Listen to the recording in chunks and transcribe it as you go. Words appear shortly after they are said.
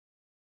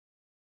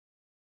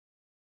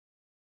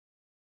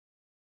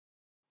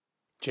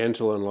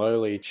Gentle and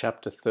Lowly,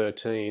 chapter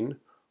 13,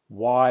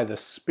 Why the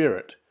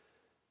Spirit?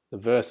 The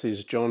verse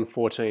is John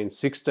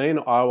 14:16,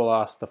 I will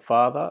ask the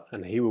Father,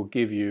 and he will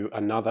give you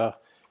another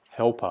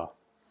helper.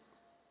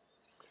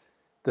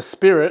 The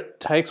Spirit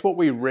takes what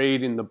we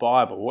read in the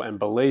Bible and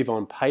believe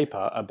on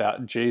paper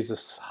about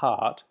Jesus'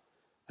 heart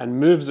and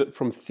moves it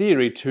from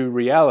theory to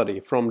reality,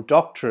 from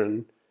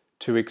doctrine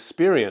to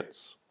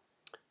experience.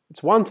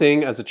 It's one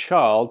thing as a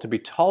child to be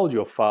told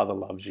your Father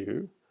loves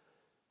you.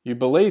 You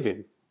believe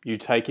him. You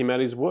take him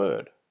at his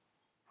word.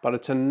 But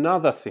it's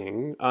another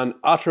thing,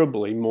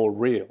 unutterably more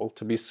real,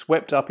 to be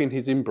swept up in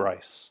his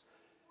embrace,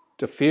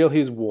 to feel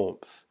his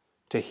warmth,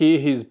 to hear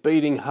his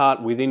beating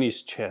heart within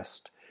his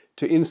chest,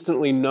 to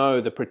instantly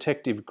know the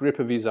protective grip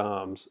of his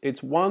arms.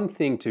 It's one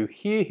thing to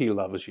hear he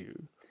loves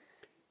you.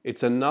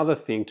 It's another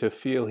thing to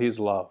feel his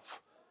love.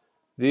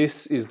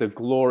 This is the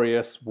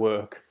glorious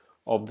work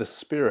of the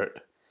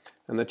Spirit.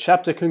 And the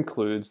chapter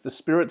concludes, the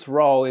Spirit's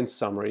role in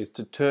summary is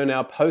to turn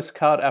our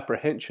postcard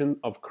apprehension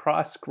of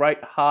Christ's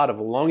great heart of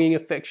longing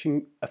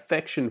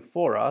affection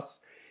for us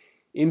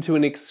into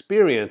an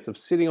experience of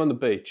sitting on the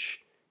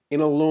beach,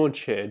 in a lawn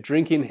chair,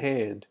 drink in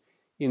hand,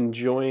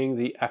 enjoying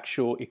the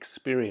actual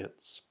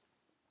experience.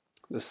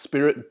 The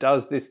Spirit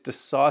does this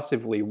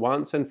decisively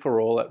once and for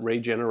all at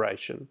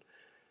regeneration,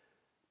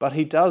 but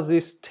he does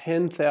this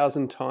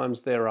 10,000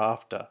 times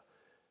thereafter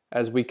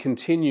as we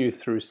continue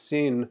through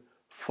sin,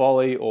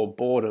 folly, or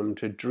boredom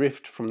to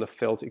drift from the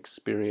felt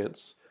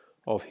experience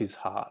of his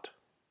heart.